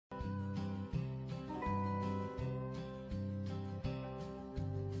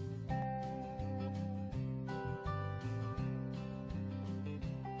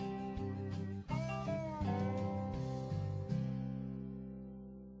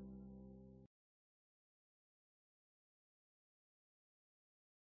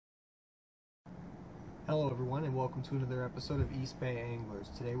Hello everyone, and welcome to another episode of East Bay Anglers.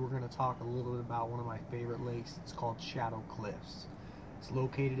 Today we're going to talk a little bit about one of my favorite lakes. It's called Shadow Cliffs. It's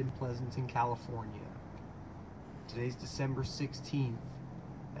located in Pleasanton, California. Today's December 16th,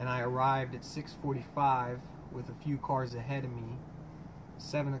 and I arrived at 6:45 with a few cars ahead of me.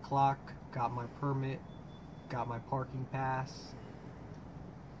 7 o'clock, got my permit, got my parking pass,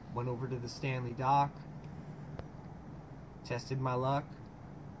 went over to the Stanley dock, tested my luck,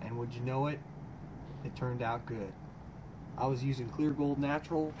 and would you know it, it turned out good. I was using Clear Gold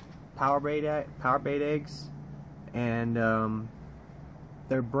Natural power bait eggs, and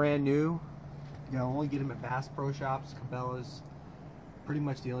they're brand new. You can only get them at Bass Pro Shops, Cabela's, pretty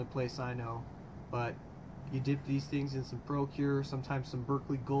much the only place I know. But you dip these things in some Procure, sometimes some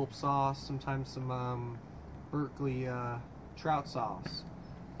Berkeley Gulp sauce, sometimes some Berkeley Trout sauce.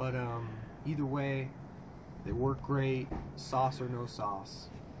 But either way, they work great, sauce or no sauce.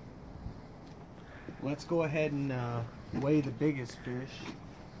 Let's go ahead and weigh the biggest fish.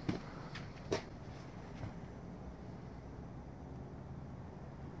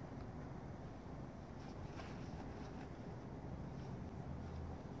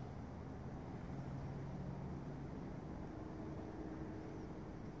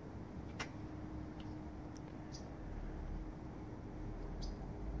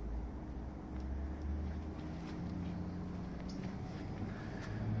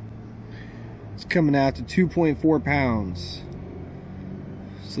 It's coming out to 2.4 pounds,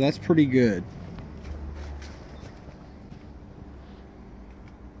 so that's pretty good.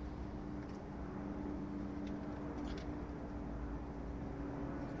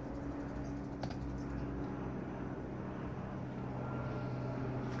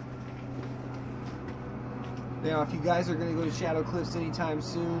 Now, if you guys are going to go to Shadow Cliffs anytime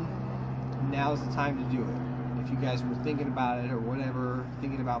soon, now's the time to do it. If you guys were thinking about it or whatever,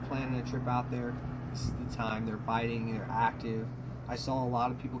 thinking about planning a trip out there, this is the time. They're biting, they're active. I saw a lot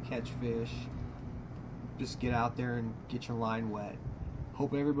of people catch fish. Just get out there and get your line wet.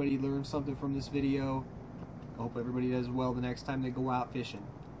 Hope everybody learned something from this video. Hope everybody does well the next time they go out fishing.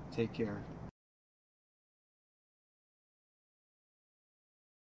 Take care.